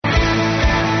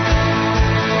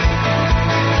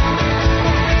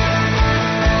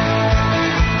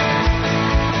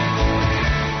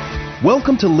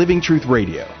Welcome to Living Truth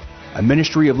Radio, a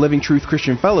ministry of Living Truth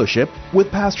Christian Fellowship with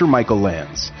Pastor Michael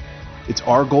Lanz. It's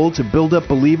our goal to build up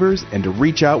believers and to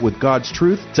reach out with God's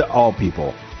truth to all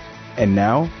people. And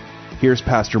now, here's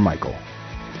Pastor Michael.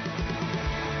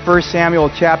 1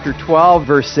 Samuel chapter 12,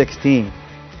 verse 16.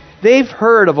 They've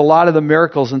heard of a lot of the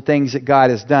miracles and things that God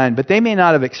has done, but they may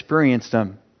not have experienced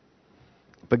them.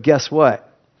 But guess what?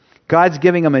 God's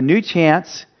giving them a new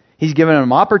chance. He's giving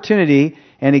them opportunity.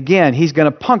 And again, He's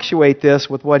going to punctuate this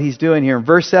with what He's doing here. In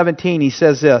verse 17, He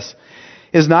says this,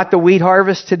 "Is not the wheat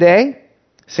harvest today?"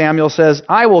 Samuel says,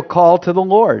 "I will call to the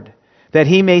Lord, that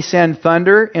He may send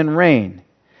thunder and rain.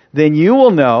 Then you will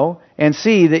know and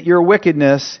see that your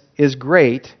wickedness is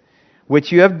great,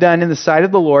 which you have done in the sight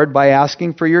of the Lord by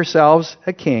asking for yourselves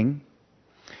a king."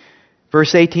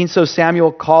 Verse 18, "So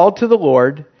Samuel called to the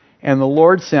Lord, and the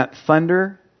Lord sent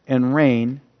thunder and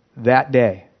rain that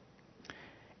day.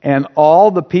 And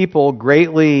all the people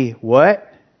greatly,"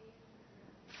 what?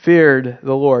 "Feared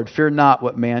the Lord." Fear not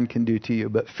what man can do to you,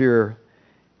 but fear,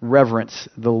 reverence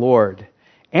the Lord.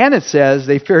 And it says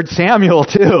they feared Samuel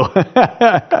too.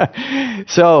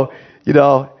 So,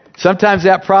 sometimes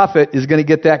that prophet is going to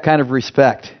get that kind of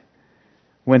respect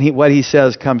when what he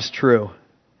says comes true.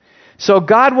 So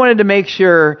God wanted to make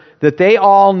sure that they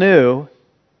all knew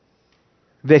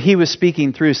that He was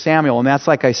speaking through Samuel. And that's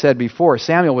like I said before,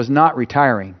 Samuel was not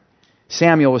retiring.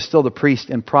 Samuel was still the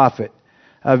priest and prophet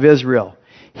of Israel.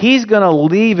 He's going to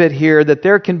leave it here that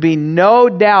there can be no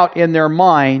doubt in their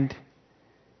mind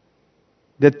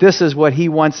that this is what He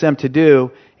wants them to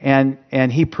do, and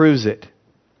He proves it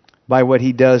by what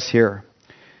He does here.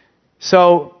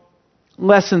 So,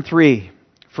 lesson 3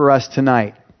 for us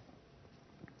tonight.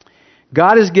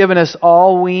 God has given us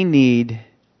all we need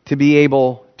to be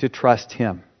able to trust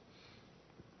Him.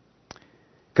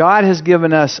 God has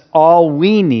given us all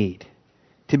we need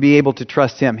to be able to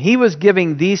trust Him. He was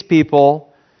giving these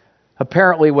people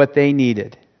apparently what they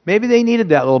needed. Maybe they needed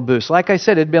that little boost. Like I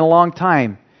said, it had been a long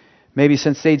time, maybe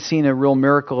since they'd seen a real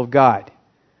miracle of God.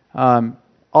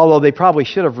 Although they probably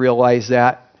should have realized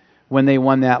that when they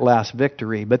won that last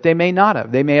victory. But they may not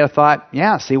have. They may have thought,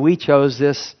 yeah, see, we chose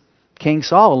this King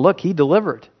Saul, and look, he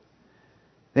delivered.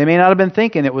 They may not have been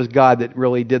thinking it was God that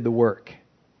really did the work.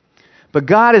 But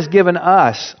God has given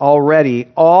us already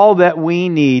all that we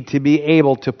need to be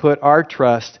able to put our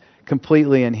trust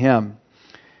completely in Him.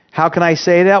 How can I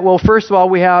say that? Well, first of all,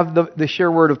 we have the sure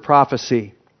word of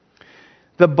prophecy.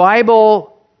 The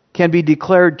Bible can be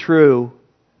declared true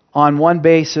on one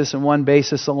basis and one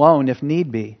basis alone, if need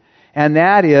be. And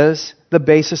that is the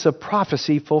basis of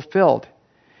prophecy fulfilled.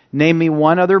 Name me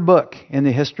one other book in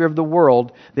the history of the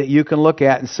world that you can look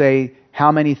at and say how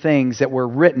many things that were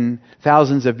written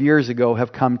thousands of years ago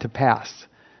have come to pass.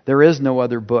 There is no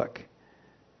other book.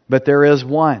 But there is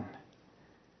one.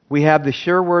 We have the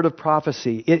sure word of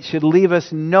prophecy. It should leave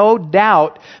us no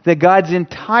doubt that God's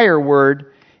entire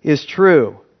word is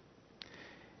true.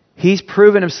 He's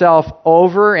proven Himself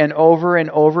over and over and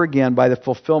over again by the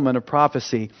fulfillment of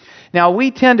prophecy. Now,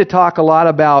 we tend to talk a lot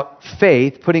about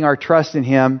faith, putting our trust in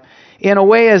Him, in a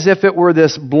way as if it were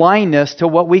this blindness to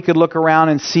what we could look around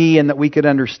and see and that we could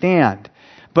understand.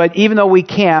 But even though we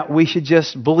can't, we should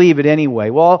just believe it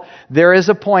anyway. Well, there is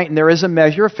a point and there is a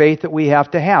measure of faith that we have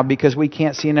to have because we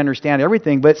can't see and understand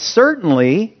everything. But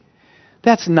certainly,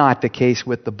 that's not the case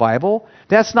with the Bible.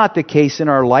 That's not the case in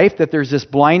our life, that there's this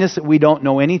blindness that we don't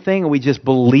know anything and we just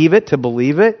believe it to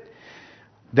believe it.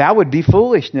 That would be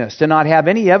foolishness, to not have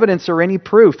any evidence or any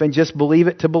proof and just believe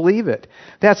it to believe it.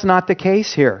 That's not the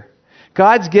case here.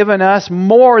 God's given us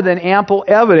more than ample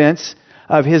evidence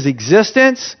of His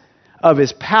existence, of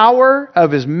His power,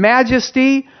 of His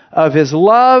majesty, of His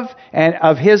love, and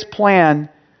of His plan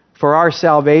for our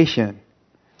salvation.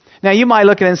 Now, you might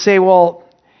look at it and say, well,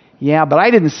 yeah, but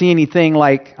I've never seen anything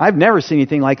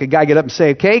like a guy get up and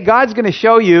say, okay, God's going to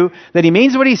show you that He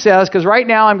means what He says, because right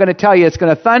now I'm going to tell you it's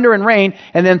going to thunder and rain,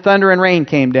 and then thunder and rain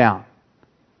came down.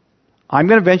 I'm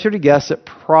going to venture to guess that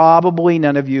probably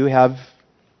none of you have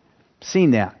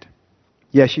seen that.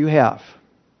 Yes, you have.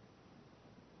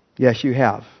 Yes, you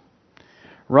have.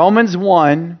 Romans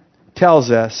 1 tells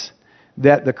us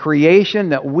that the creation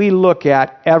that we look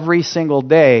at every single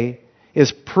day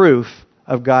is proof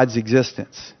of God's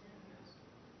existence.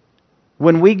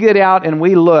 When we get out and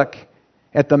we look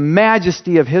at the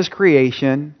majesty of His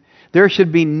creation, there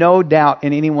should be no doubt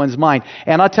in anyone's mind.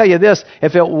 And I'll tell you this,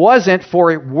 if it wasn't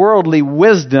for worldly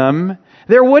wisdom,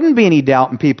 there wouldn't be any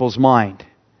doubt in people's mind.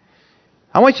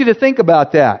 I want you to think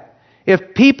about that.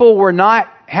 If people were not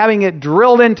having it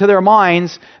drilled into their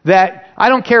minds that I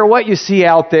don't care what you see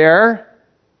out there,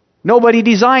 nobody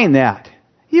designed that.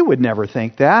 You would never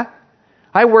think that.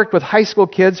 I worked with high school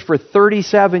kids for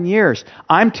 37 years.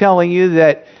 I'm telling you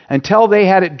that until they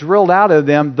had it drilled out of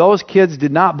them, those kids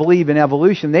did not believe in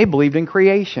evolution. They believed in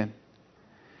creation.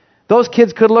 Those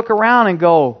kids could look around and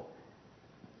go,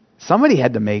 somebody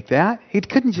had to make that. It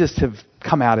couldn't just have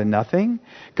come out of nothing.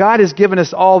 God has given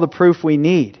us all the proof we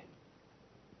need.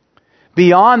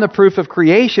 Beyond the proof of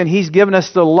creation, He's given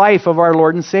us the life of our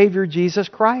Lord and Savior, Jesus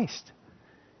Christ.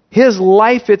 His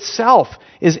life itself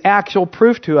is actual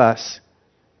proof to us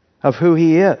of who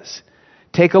He is.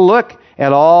 Take a look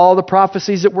at all the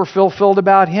prophecies that were fulfilled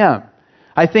about Him.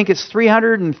 I think it's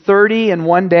 330 in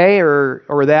one day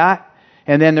or that.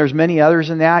 And then there's many others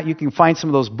in that. You can find some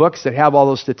of those books that have all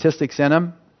those statistics in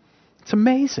them. It's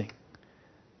amazing.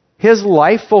 His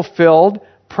life fulfilled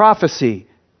prophecy.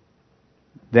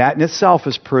 That in itself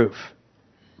is proof.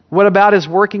 What about His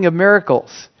working of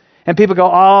miracles? And people go,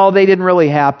 oh, they didn't really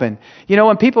happen. You know,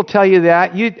 when people tell you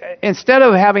that, instead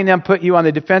of having them put you on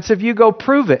the defensive, you go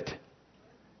prove it.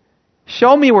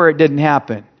 Show me where it didn't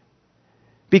happen.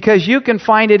 Because you can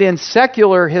find it in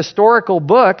secular historical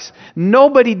books.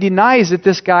 Nobody denies that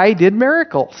this guy did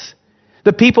miracles.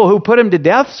 The people who put Him to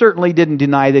death certainly didn't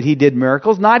deny that He did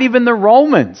miracles. Not even the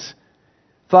Romans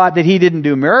thought that He didn't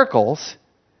do miracles.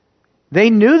 They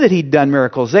knew that He'd done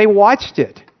miracles. They watched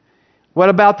it. What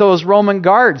about those Roman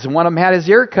guards? One of them had his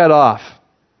ear cut off.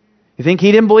 You think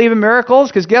he didn't believe in miracles?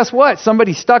 Because guess what?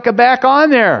 Somebody stuck it back on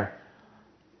there.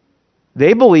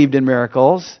 They believed in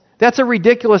miracles. That's a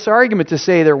ridiculous argument to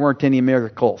say there weren't any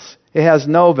miracles. It has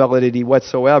no validity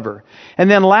whatsoever. And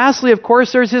then lastly, of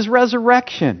course, there's His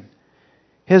resurrection.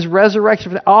 His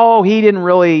resurrection. Oh, He didn't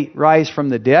really rise from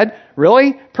the dead.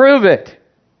 Really? Prove it.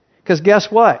 Because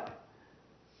guess what?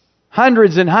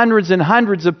 Hundreds and hundreds and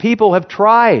hundreds of people have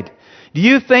tried. Do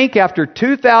you think after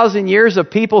 2,000 years of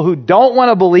people who don't want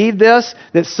to believe this,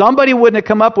 that somebody wouldn't have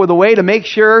come up with a way to make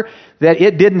sure that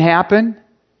it didn't happen?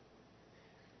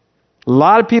 A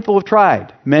lot of people have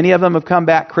tried. Many of them have come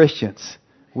back Christians.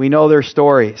 We know their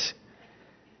stories.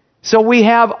 So we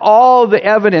have all the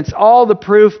evidence, all the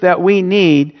proof that we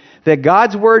need that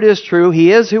God's Word is true.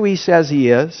 He is who He says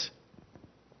He is.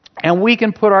 And we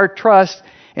can put our trust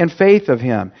and faith of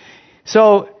Him.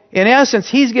 So, in essence,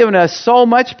 He's given us so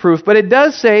much proof, but it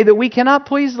does say that we cannot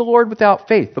please the Lord without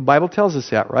faith. The Bible tells us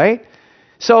that, right?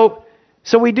 So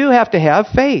we do have to have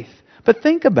faith. But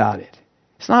think about it.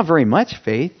 It's not very much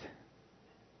faith.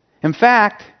 In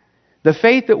fact, the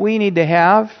faith that we need to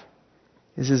have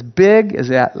is as big as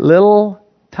that little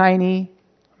tiny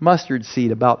mustard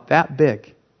seed, about that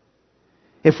big.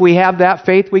 If we have that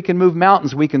faith, we can move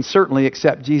mountains. We can certainly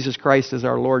accept Jesus Christ as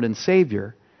our Lord and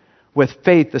Savior with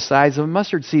faith the size of a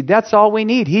mustard seed. That's all we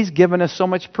need. He's given us so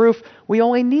much proof. We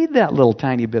only need that little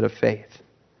tiny bit of faith.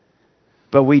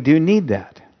 But we do need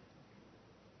that.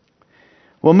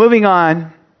 Well, moving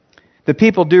on, the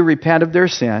people do repent of their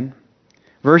sin.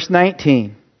 Verse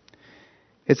 19.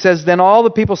 It says, Then all the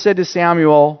people said to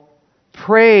Samuel,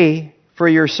 Pray for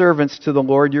your servants to the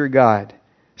Lord your God,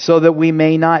 so that we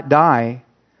may not die.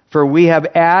 For we have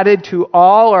added to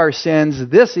all our sins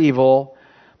this evil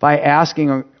by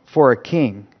asking for a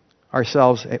king,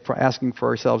 asking for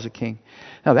ourselves a king.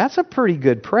 Now that's a pretty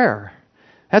good prayer.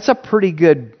 That's a pretty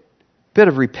good bit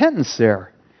of repentance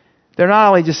there. They're not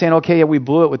only just saying, okay, yeah, we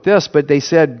blew it with this, but they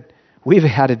said, we've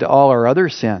added to all our other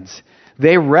sins.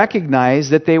 They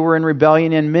recognized that they were in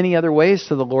rebellion in many other ways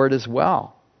to the Lord as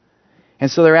well.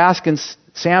 And so they're asking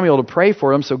Samuel to pray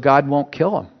for them so God won't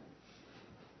kill them.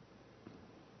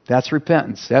 That's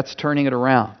repentance. That's turning it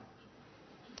around.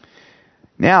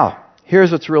 Now,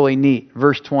 here's what's really neat.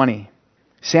 Verse 20.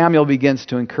 Samuel begins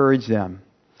to encourage them.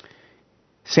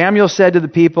 Samuel said to the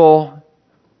people,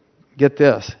 get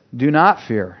this, do not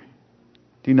fear.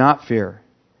 Do not fear.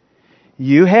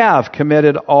 You have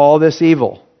committed all this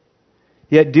evil.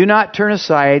 Yet do not turn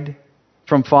aside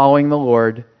from following the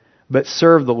Lord, but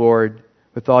serve the Lord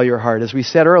with all your heart. As we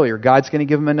said earlier, God's going to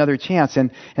give them another chance.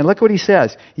 And look what He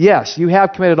says. Yes, you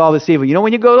have committed all this evil. You know,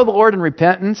 when you go to the Lord in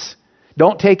repentance,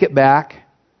 don't take it back.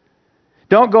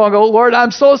 Don't go and go, Lord,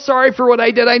 I'm so sorry for what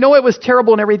I did. I know it was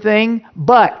terrible and everything,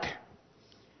 but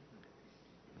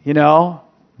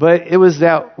it was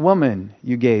that woman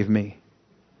you gave me.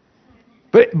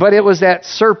 But it was that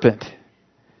serpent.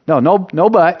 No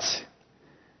buts.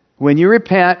 When you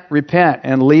repent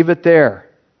and leave it there.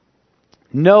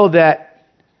 Know that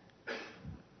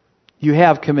you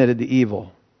have committed the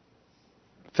evil.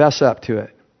 Fess up to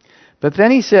it. But then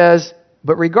he says,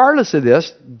 but regardless of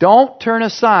this, don't turn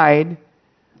aside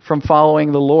from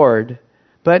following the Lord,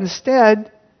 but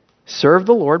instead serve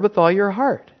the Lord with all your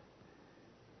heart.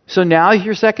 So now is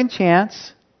your second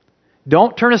chance.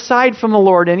 Don't turn aside from the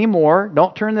Lord anymore.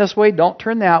 Don't turn this way. Don't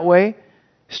turn that way.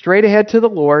 Straight ahead to the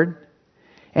Lord.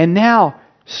 And now,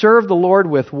 serve the Lord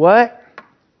with what?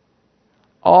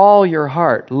 All your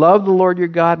heart. Love the Lord your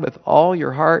God with all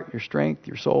your heart, your strength,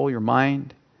 your soul, your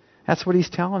mind. That's what he's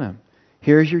telling him.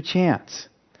 Here's your chance.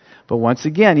 But once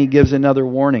again, he gives another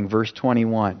warning, verse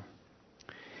 21.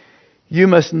 You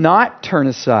must not turn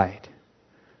aside,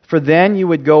 for then you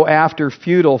would go after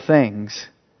futile things,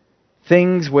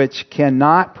 things which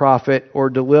cannot profit or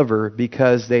deliver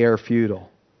because they are futile.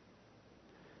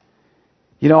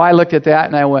 You know, I looked at that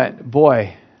and I went,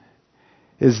 boy,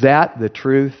 is that the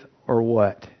truth or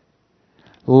what?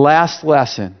 Last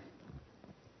lesson.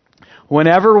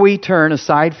 Whenever we turn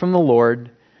aside from the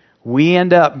Lord, we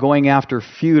end up going after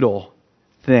futile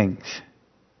things.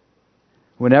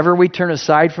 Whenever we turn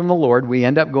aside from the Lord, we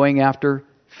end up going after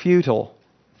futile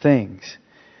things.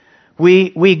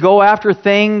 We go after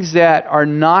things that are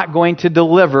not going to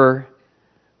deliver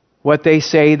what they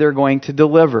say they're going to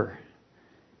deliver.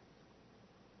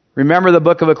 Remember the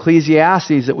book of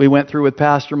Ecclesiastes that we went through with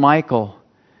Pastor Michael.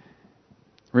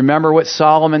 Remember what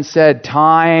Solomon said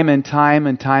time and time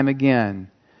and time again.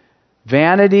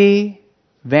 Vanity,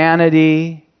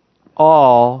 vanity,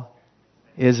 all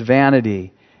is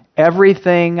vanity.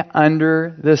 Everything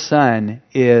under the sun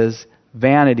is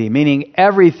vanity, meaning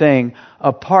everything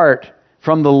apart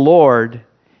from the Lord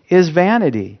is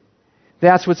vanity.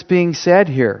 That's what's being said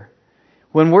here.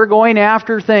 When we're going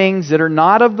after things that are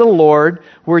not of the Lord,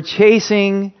 we're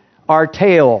chasing our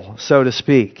tail, so to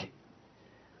speak.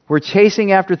 We're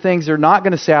chasing after things that are not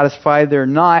going to satisfy. They're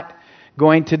not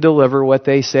going to deliver what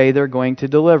they say they're going to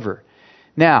deliver.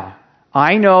 Now,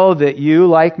 I know that you,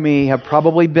 like me, have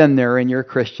probably been there in your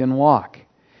Christian walk.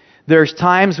 There's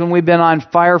times when we've been on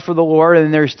fire for the Lord,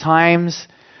 and there's times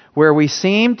where we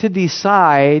seem to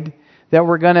decide that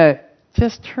we're going to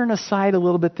just turn aside a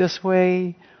little bit this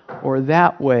way or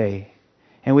that way.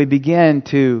 And we begin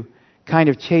to kind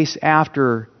of chase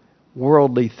after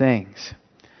worldly things.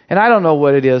 And I don't know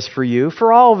what it is for you.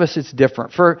 For all of us, it's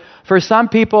different. For some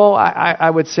people, I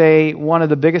would say one of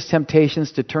the biggest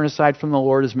temptations to turn aside from the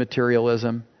Lord is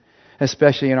materialism,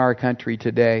 especially in our country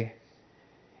today.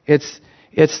 It's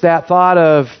that thought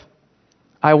of,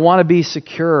 I want to be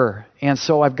secure, and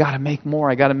so I've got to make more.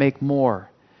 I got to make more.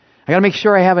 I got to make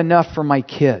sure I have enough for my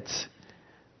kids.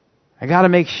 I got to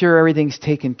make sure everything's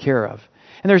taken care of.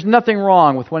 And there's nothing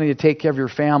wrong with wanting to take care of your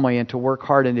family and to work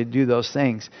hard and to do those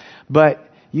things. But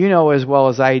you know as well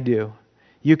as I do,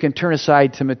 you can turn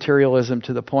aside to materialism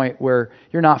to the point where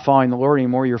you're not following the Lord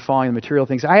anymore, you're following the material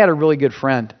things. I had a really good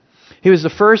friend. He was the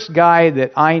first guy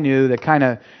that I knew that kind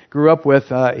of grew up with.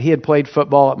 He had played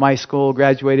football at my school,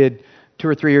 graduated 2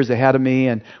 or 3 years ahead of me,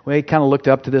 and we kind of looked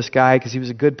up to this guy because he was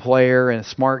a good player and a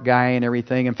smart guy and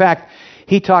everything. In fact,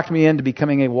 he talked me into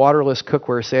becoming a waterless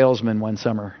cookware salesman one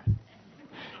summer.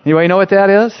 Anybody know what that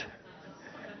is?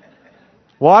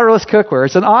 Waterless cookware.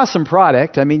 It's an awesome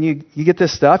product. I mean, you get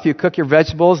this stuff, you cook your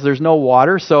vegetables, there's no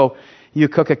water, so you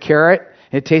cook a carrot,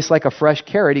 it tastes like a fresh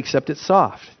carrot except it's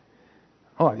soft.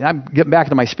 Oh, I'm getting back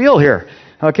to my spiel here.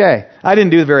 Okay. I didn't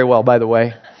do very well, by the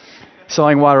way,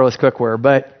 selling waterless cookware,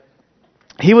 but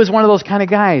he was one of those kind of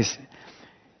guys.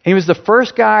 He was the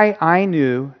first guy I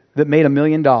knew that made $1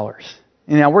 million.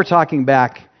 And now we're talking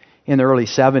back in the early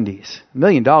 70s. $1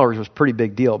 million was a pretty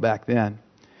big deal back then.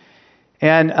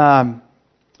 And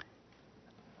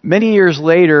many years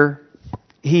later,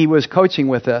 he was coaching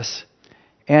with us,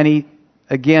 and he,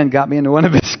 again, got me into one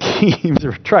of his schemes,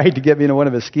 or tried to get me into one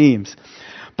of his schemes.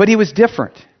 But he was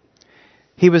different.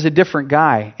 He was a different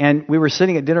guy. And we were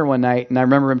sitting at dinner one night, and I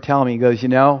remember him telling me, he goes,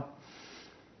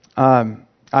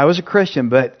 I was a Christian,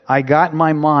 but I got in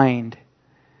my mind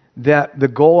that the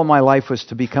goal of my life was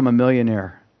to become a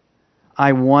millionaire.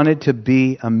 I wanted to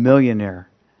be a millionaire.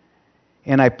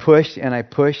 And I pushed, and I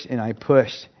pushed, and I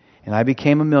pushed. And I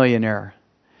became a millionaire.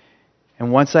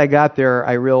 And once I got there,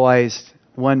 I realized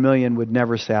 1 million would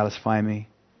never satisfy me.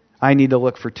 I need to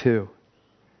look for 2.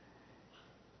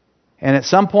 And at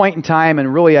some point in time,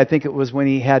 and really I think it was when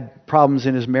he had problems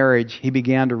in his marriage, he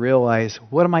began to realize,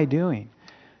 what am I doing?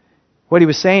 What he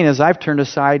was saying is, I've turned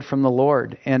aside from the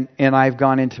Lord, and I've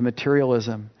gone into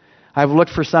materialism. I've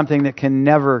looked for something that can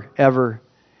never, ever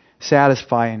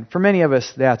satisfy. And for many of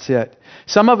us, that's it.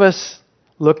 Some of us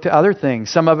look to other things.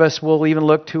 Some of us will even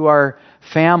look to our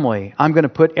family. I'm going to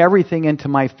put everything into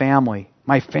my family.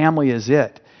 My family is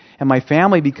it. And my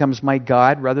family becomes my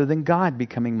God rather than God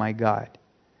becoming my God.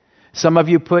 Some of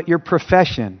you put your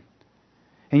profession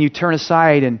and you turn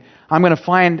aside, and I'm going to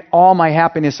find all my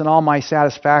happiness and all my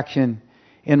satisfaction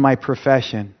in my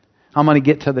profession. I'm going to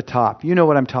get to the top. You know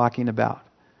what I'm talking about.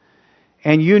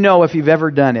 and you know if you've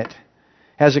ever done it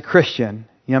as a Christian,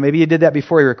 maybe you did that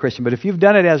before you were a Christian, but if you've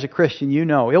done it as a Christian, you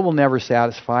know it will never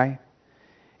satisfy.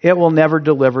 It will never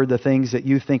deliver the things that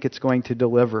you think it's going to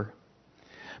deliver.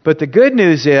 But the good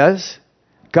news is,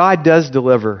 God does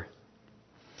deliver.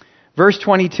 Verse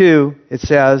 22, it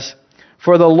says,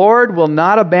 "For the Lord will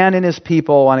not abandon His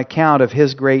people on account of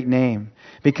His great name,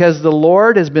 because the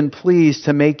Lord has been pleased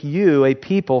to make you a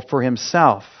people for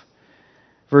Himself."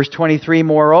 Verse 23,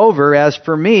 "Moreover, as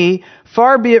for me,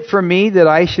 far be it from me that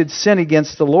I should sin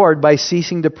against the Lord by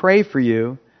ceasing to pray for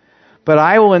you, but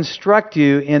I will instruct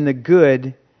you in the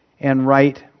good and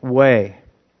right way."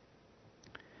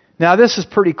 Now this is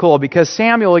pretty cool because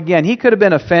Samuel, again, he could have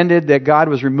been offended that God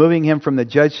was removing him from the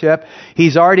judgeship.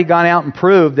 He's already gone out and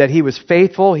proved that he was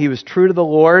faithful, he was true to the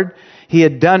Lord, he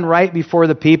had done right before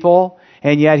the people,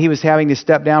 and yet he was having to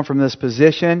step down from this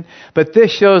position. But this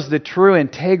shows the true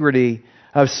integrity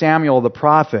of Samuel the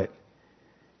prophet.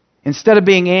 Instead of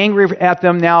being angry at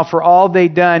them now for all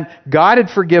they'd done, God had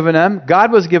forgiven them.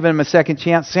 God was giving them a second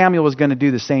chance. Samuel was going to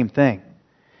do the same thing.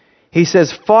 He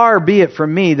says, "Far be it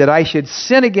from me that I should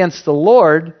sin against the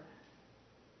Lord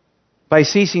by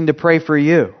ceasing to pray for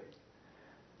you."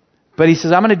 But he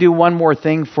says, "I'm going to do one more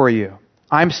thing for you.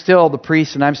 I'm still the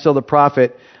priest and I'm still the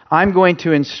prophet. I'm going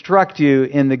to instruct you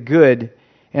in the good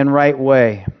and right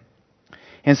way."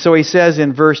 And so he says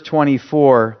in verse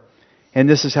 24, and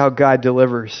this is how God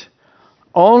delivers,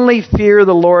 "Only fear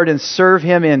the Lord and serve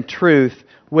Him in truth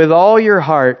with all your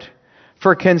heart,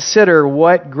 for consider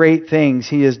what great things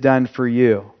He has done for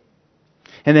you."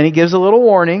 And then he gives a little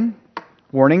warning.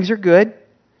 Warnings are good.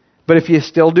 "But if you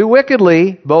still do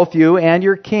wickedly, both you and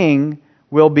your king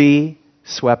will be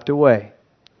swept away."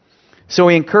 So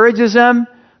he encourages them,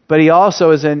 but he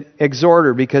also is an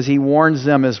exhorter because he warns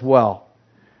them as well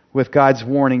with God's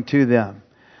warning to them.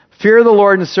 "Fear the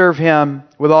Lord and serve Him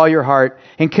with all your heart,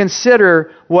 and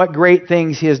consider what great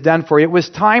things He has done for you." It was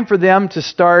time for them to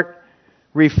start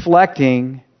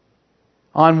reflecting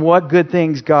on what good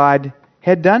things God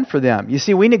had done for them. You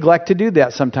see, we neglect to do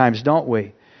that sometimes, don't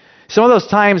we? Some of those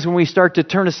times when we start to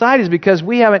turn aside is because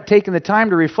we haven't taken the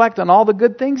time to reflect on all the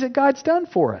good things that God's done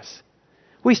for us.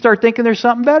 We start thinking there's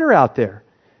something better out there.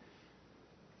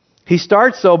 He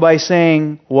starts, though, by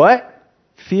saying, what?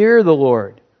 Fear the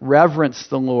Lord. Reverence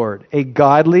the Lord. A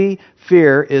godly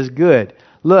fear is good.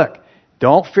 Look,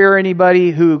 don't fear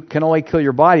anybody who can only kill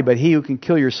your body, but he who can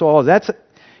kill your soul. That's,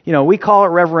 we call it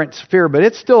reverence fear, but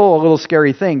it's still a little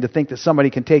scary thing to think that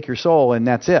somebody can take your soul and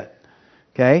that's it.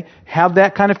 Okay? Have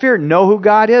that kind of fear. Know who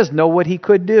God is. Know what He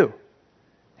could do.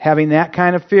 Having that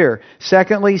kind of fear.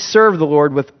 Secondly, serve the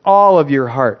Lord with all of your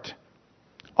heart.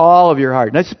 All of your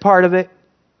heart. That's part of it.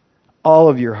 All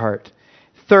of your heart.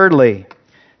 Thirdly,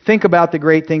 think about the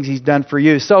great things He's done for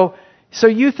you. So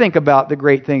you think about the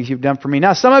great things you've done for me.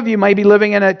 Now, some of you may be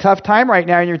living in a tough time right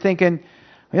now and you're thinking,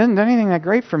 "He hasn't done anything that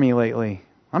great for me lately.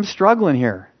 I'm struggling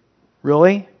here."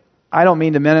 Really? I don't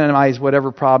mean to minimize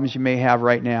whatever problems you may have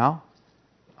right now.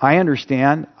 I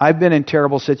understand. I've been in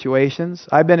terrible situations.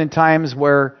 I've been in times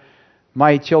where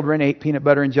my children ate peanut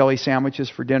butter and jelly sandwiches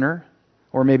for dinner,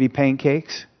 or maybe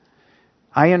pancakes.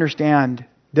 I understand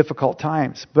difficult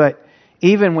times, but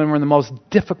even when we're in the most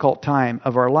difficult time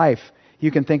of our life,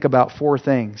 you can think about 4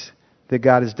 things that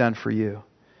God has done for you.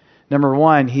 Number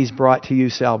 1, He's brought to you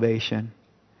salvation.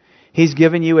 He's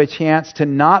given you a chance to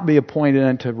not be appointed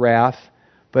unto wrath,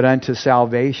 but unto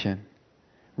salvation.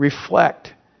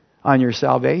 Reflect on your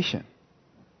salvation.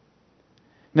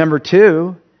 Number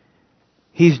 2,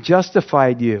 He's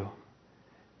justified you,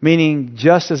 meaning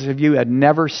just as if you had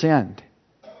never sinned.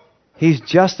 He's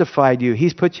justified you.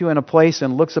 He's put you in a place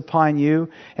and looks upon you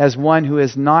as one who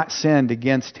has not sinned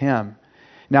against Him.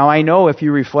 Now, I know if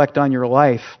you reflect on your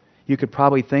life, you could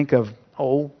probably think of,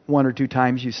 1 or 2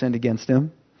 times you sinned against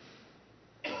Him.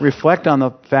 Reflect on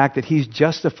the fact that He's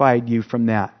justified you from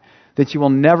that you will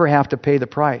never have to pay the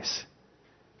price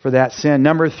for that sin.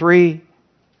 Number 3,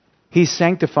 He's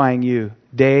sanctifying you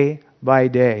day by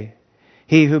day.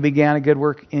 He who began a good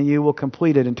work in you will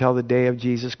complete it until the day of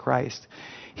Jesus Christ.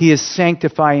 He is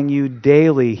sanctifying you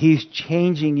daily. He's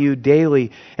changing you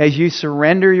daily. As you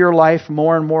surrender your life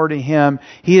more and more to Him,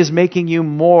 He is making you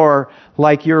more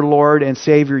like your Lord and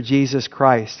Savior Jesus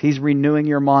Christ. He's renewing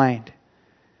your mind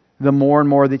the more and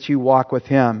more that you walk with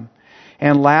Him.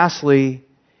 And lastly,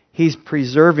 He's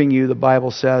preserving you, the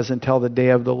Bible says, until the day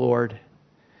of the Lord.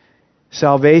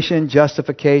 Salvation,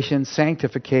 justification,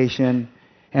 sanctification,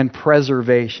 and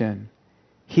preservation.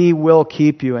 He will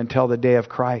keep you until the day of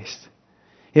Christ.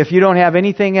 If you don't have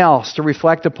anything else to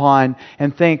reflect upon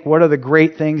and think, what are the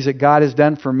great things that God has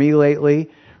done for me lately?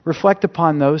 Reflect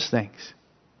upon those things.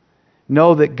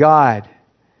 Know that God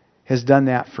has done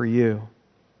that for you.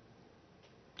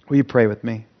 Will you pray with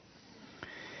me?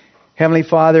 Heavenly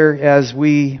Father, as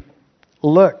we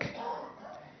look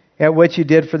at what you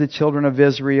did for the children of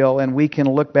Israel, and we can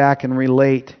look back and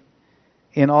relate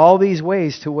in all these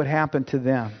ways to what happened to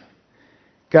them.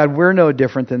 God, we're no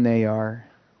different than they are.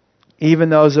 Even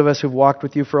those of us who've walked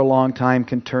with you for a long time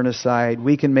can turn aside.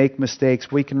 We can make mistakes.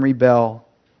 We can rebel.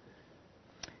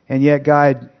 And yet,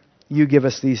 God, you give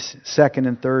us these second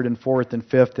and third and fourth and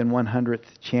fifth and 100th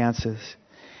chances.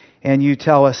 And you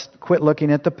tell us, quit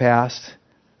looking at the past.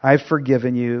 I've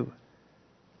forgiven you.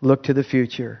 Look to the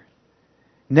future.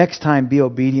 Next time, be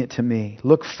obedient to me.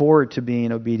 Look forward to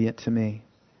being obedient to me.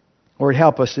 Lord,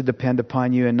 help us to depend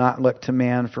upon you and not look to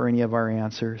man for any of our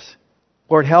answers.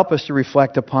 Lord, help us to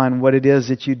reflect upon what it is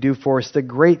that you do for us, the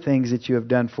great things that you have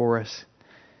done for us,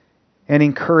 and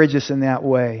encourage us in that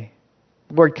way.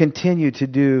 Lord, continue to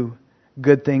do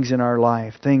good things in our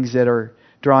life, things that are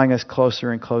drawing us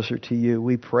closer and closer to you.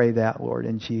 We pray that, Lord,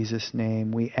 in Jesus'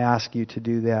 name. We ask you to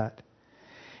do that.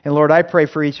 And Lord, I pray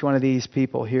for each one of these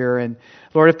people here. And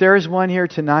Lord, if there is one here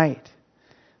tonight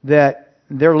that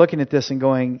they're looking at this and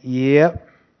going, yep,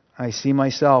 I see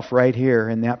myself right here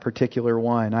in that particular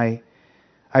one.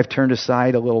 I've turned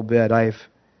aside a little bit.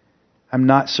 I'm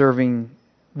not serving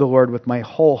the Lord with my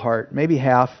whole heart. Maybe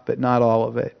half, but not all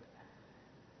of it.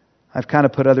 I've kind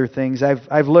of put other things.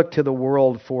 I've looked to the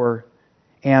world for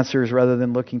answers rather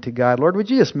than looking to God. Lord, would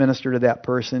you just minister to that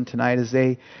person tonight as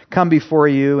they come before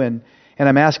you? And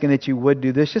I'm asking that you would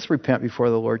do this. Just repent before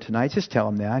the Lord tonight. Just tell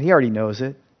him that. He already knows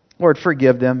it. Lord,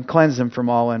 forgive them. Cleanse them from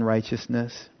all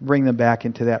unrighteousness. Bring them back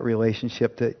into that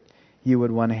relationship that you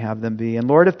would want to have them be. And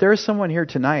Lord, if there's someone here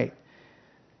tonight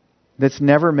that's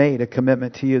never made a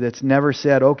commitment to you, that's never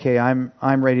said, okay, I'm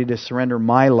ready to surrender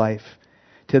my life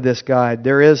to this God,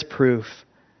 there is proof.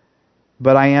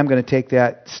 But I am going to take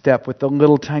that step with the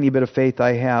little tiny bit of faith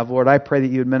I have. Lord, I pray that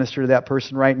you would minister to that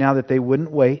person right now, that they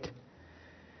wouldn't wait.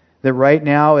 That right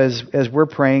now, as we're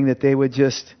praying, that they would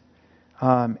just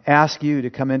ask you to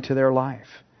come into their life,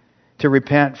 to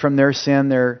repent from their sin.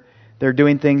 They're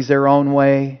doing things their own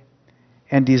way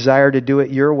and desire to do it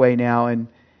your way now,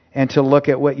 and to look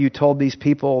at what you told these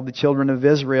people, the children of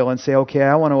Israel, and say, okay,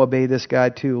 I want to obey this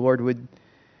God too. Lord,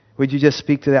 would you just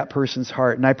speak to that person's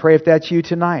heart? And I pray if that's you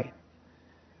tonight,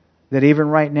 that even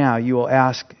right now you will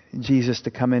ask Jesus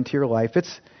to come into your life.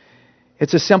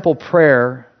 It's a simple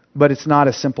prayer, but it's not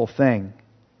a simple thing.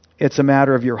 It's a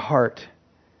matter of your heart.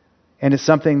 And it's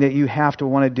something that you have to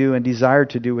want to do and desire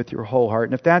to do with your whole heart.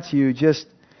 And if that's you, just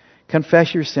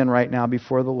confess your sin right now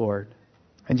before the Lord.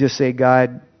 And just say,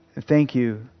 God, thank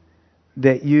you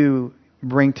that you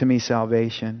bring to me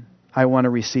salvation. I want to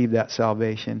receive that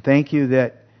salvation. Thank you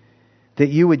that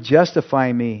you would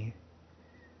justify me.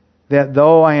 That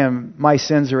though my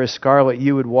sins are as scarlet,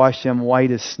 you would wash them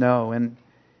white as snow. And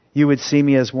you would see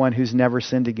me as one who's never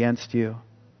sinned against you.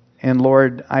 And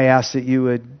Lord, I ask that you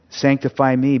would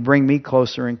sanctify me, bring me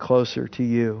closer and closer to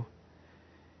you.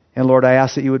 And Lord, I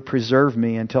ask that you would preserve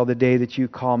me until the day that you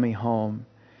call me home.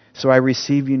 So I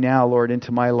receive you now, Lord,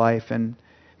 into my life. And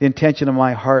the intention of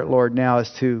my heart, Lord, now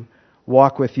is to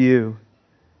walk with you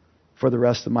for the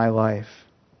rest of my life.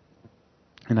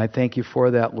 And I thank you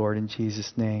for that, Lord, in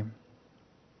Jesus' name.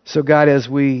 So God, as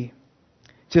we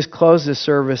just close this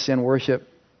service in worship,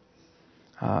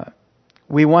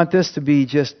 we want this to be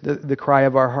just the cry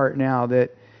of our heart now,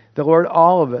 that the Lord,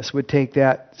 all of us would take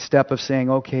that step of saying,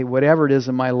 okay, whatever it is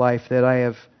in my life that I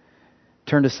have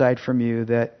turned aside from you,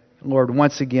 that, Lord,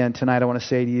 once again tonight I want to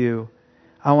say to you,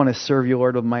 I want to serve you,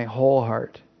 Lord, with my whole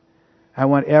heart. I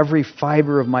want every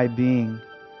fiber of my being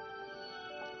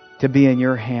to be in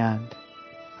your hand.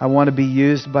 I want to be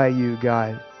used by you,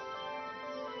 God.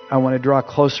 I want to draw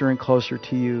closer and closer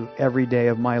to you every day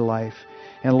of my life.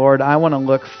 And Lord, I want to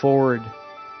look forward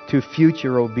to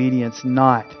future obedience,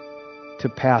 not to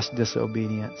past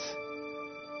disobedience.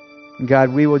 And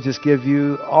God, we will just give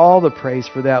you all the praise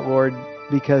for that, Lord,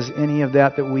 because any of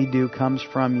that we do comes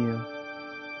from you.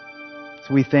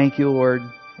 So we thank you, Lord.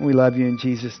 We love you in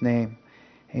Jesus' name.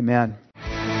 Amen.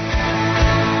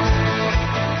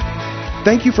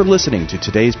 Thank you for listening to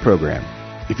today's program.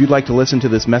 If you'd like to listen to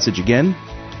this message again,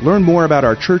 learn more about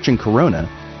our church in Corona,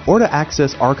 or to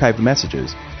access archived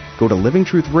messages, go to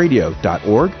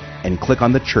livingtruthradio.org and click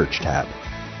on the Church tab.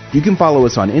 You can follow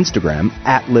us on Instagram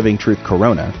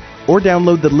 @LivingTruthCorona, or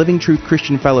download the Living Truth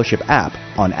Christian Fellowship app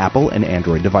on Apple and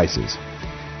Android devices.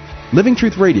 Living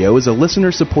Truth Radio is a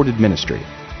listener-supported ministry.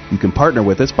 You can partner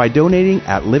with us by donating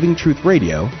at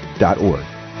livingtruthradio.org.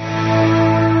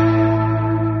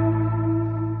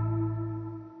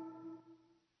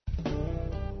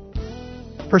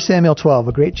 First Samuel 12,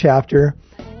 a great chapter.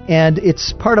 And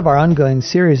it's part of our ongoing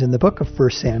series in the book of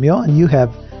 1 Samuel, and you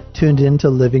have tuned in to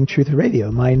Living Truth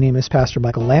Radio. My name is Pastor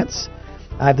Michael Lance.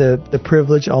 I have the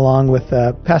privilege, along with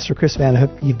Pastor Chris Van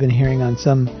Hook, you've been hearing on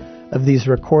some of these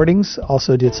recordings,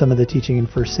 also did some of the teaching in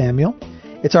 1 Samuel.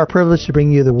 It's our privilege to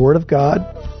bring you the Word of God,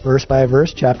 verse by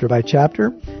verse, chapter by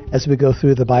chapter, as we go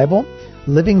through the Bible.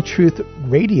 Living Truth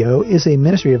Radio is a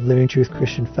ministry of Living Truth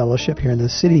Christian Fellowship here in the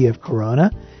city of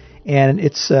Corona, and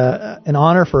it's an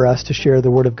honor for us to share the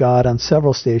Word of God on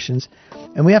several stations.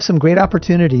 And we have some great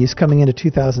opportunities coming into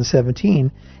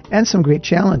 2017 and some great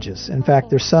challenges. In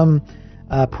fact, there's some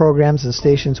programs and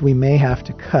stations we may have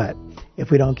to cut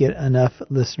if we don't get enough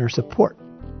listener support.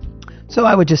 So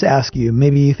I would just ask you,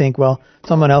 maybe you think, well,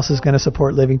 someone else is going to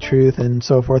support Living Truth and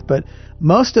so forth, but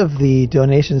most of the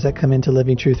donations that come into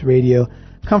Living Truth Radio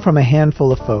come from a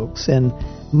handful of folks, and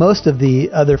most of the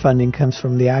other funding comes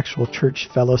from the actual church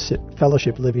fellowship,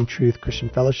 Living Truth Christian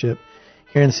Fellowship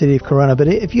here in the city of Corona. But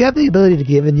if you have the ability to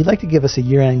give and you'd like to give us a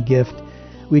year-end gift,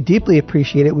 we deeply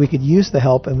appreciate it. We could use the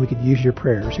help and we could use your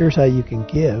prayers. Here's how you can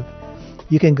give.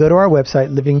 You can go to our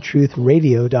website,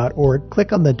 livingtruthradio.org.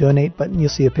 Click on the donate button. You'll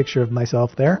see a picture of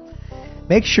myself there.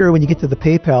 Make sure when you get to the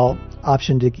PayPal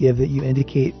option to give that you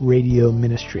indicate radio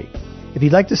ministry. If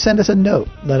you'd like to send us a note,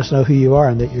 let us know who you are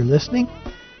and that you're listening.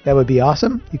 That would be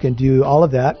awesome. You can do all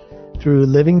of that through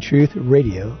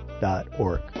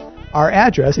livingtruthradio.org. Our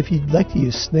address, if you'd like to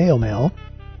use snail mail,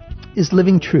 is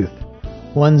Living Truth,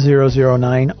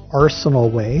 1009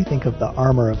 Arsenal Way. Think of the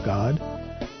armor of God.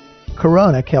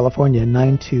 Corona, California,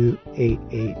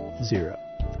 92880.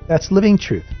 That's Living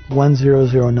Truth,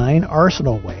 1009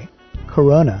 Arsenal Way,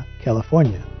 Corona,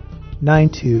 California,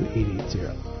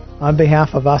 92880. On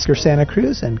behalf of Oscar Santa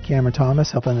Cruz and Cameron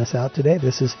Thomas helping us out today,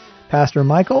 this is Pastor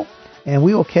Michael, and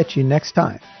we will catch you next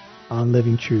time on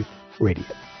Living Truth Radio.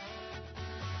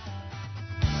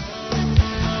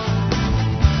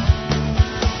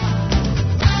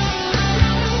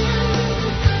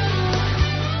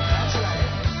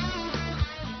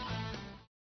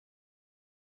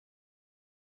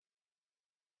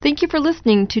 Thank you for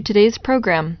listening to today's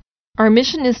program. Our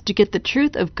mission is to get the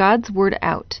truth of God's Word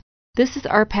out. This is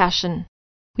our passion.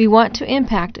 We want to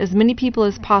impact as many people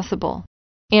as possible,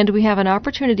 and we have an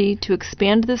opportunity to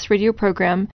expand this radio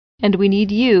program, and we need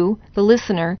you, the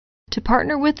listener, to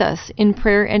partner with us in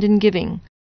prayer and in giving.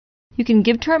 You can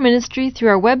give to our ministry through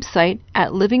our website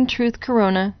at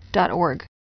livingtruthcorona.org.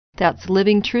 That's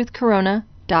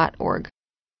livingtruthcorona.org.